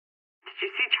Did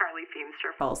you see Charlie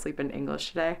Feemster fall asleep in English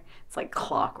today? It's like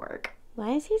clockwork.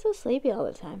 Why is he so sleepy all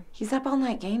the time? He's up all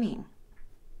night gaming.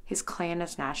 His clan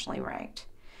is nationally ranked.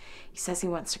 He says he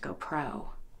wants to go pro.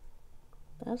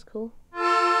 That's cool.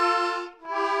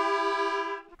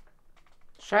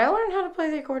 Should I learn how to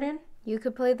play the accordion? You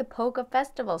could play the polka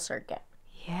festival circuit.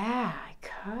 Yeah, I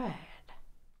could.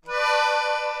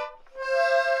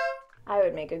 I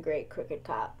would make a great crooked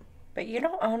cop. But you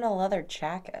don't own a leather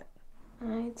jacket.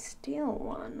 I'd steal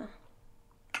one.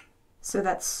 So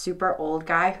that super old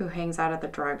guy who hangs out at the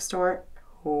drugstore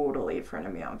totally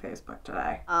friended me on Facebook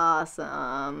today.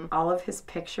 Awesome. All of his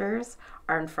pictures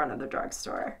are in front of the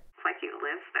drugstore. It's like he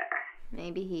lives there.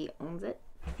 Maybe he owns it.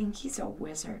 I think he's a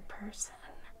wizard person.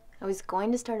 I was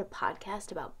going to start a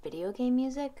podcast about video game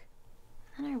music,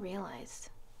 and then I realized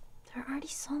there are already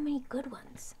so many good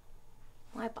ones.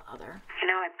 Why bother? You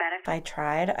know, I bet if I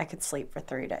tried, I could sleep for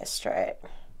 3 days straight.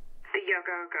 The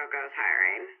Yoko Go-Go's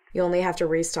hiring. You only have to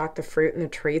restock the fruit and the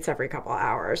treats every couple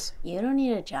hours. You don't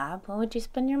need a job. What would you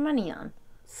spend your money on?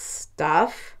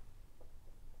 Stuff?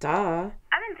 Duh.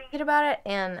 I've been thinking about it,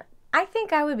 and I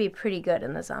think I would be pretty good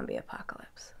in the zombie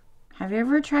apocalypse. Have you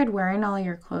ever tried wearing all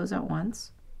your clothes at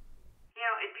once? You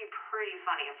know, it'd be pretty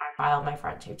funny if I filed my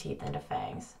front 2 teeth into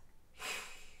fangs.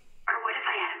 Or what if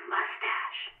I had a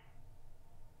mustache?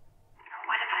 Or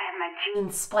what if I had my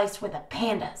jeans spliced with a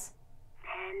panda's?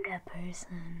 Panda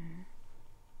person.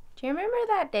 Do you remember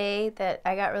that day that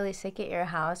I got really sick at your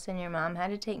house and your mom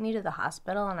had to take me to the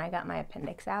hospital and I got my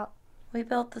appendix out? We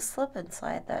built the slip and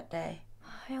slide that day.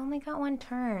 I only got one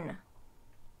turn.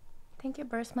 I think it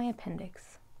burst my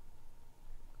appendix.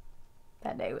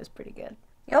 That day was pretty good.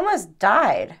 You almost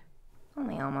died.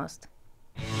 Only almost.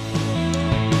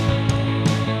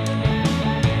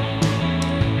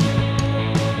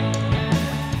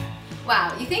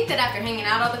 Wow, you think that after hanging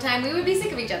out all the time we would be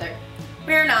sick of each other.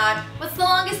 We're not. What's the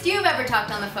longest you've ever talked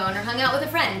on the phone or hung out with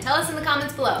a friend? Tell us in the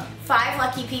comments below. 5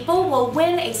 lucky people will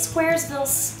win a Squaresville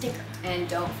sticker. And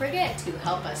don't forget to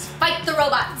help us fight the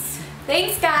robots.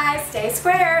 Thanks guys, stay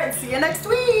square and see you next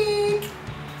week.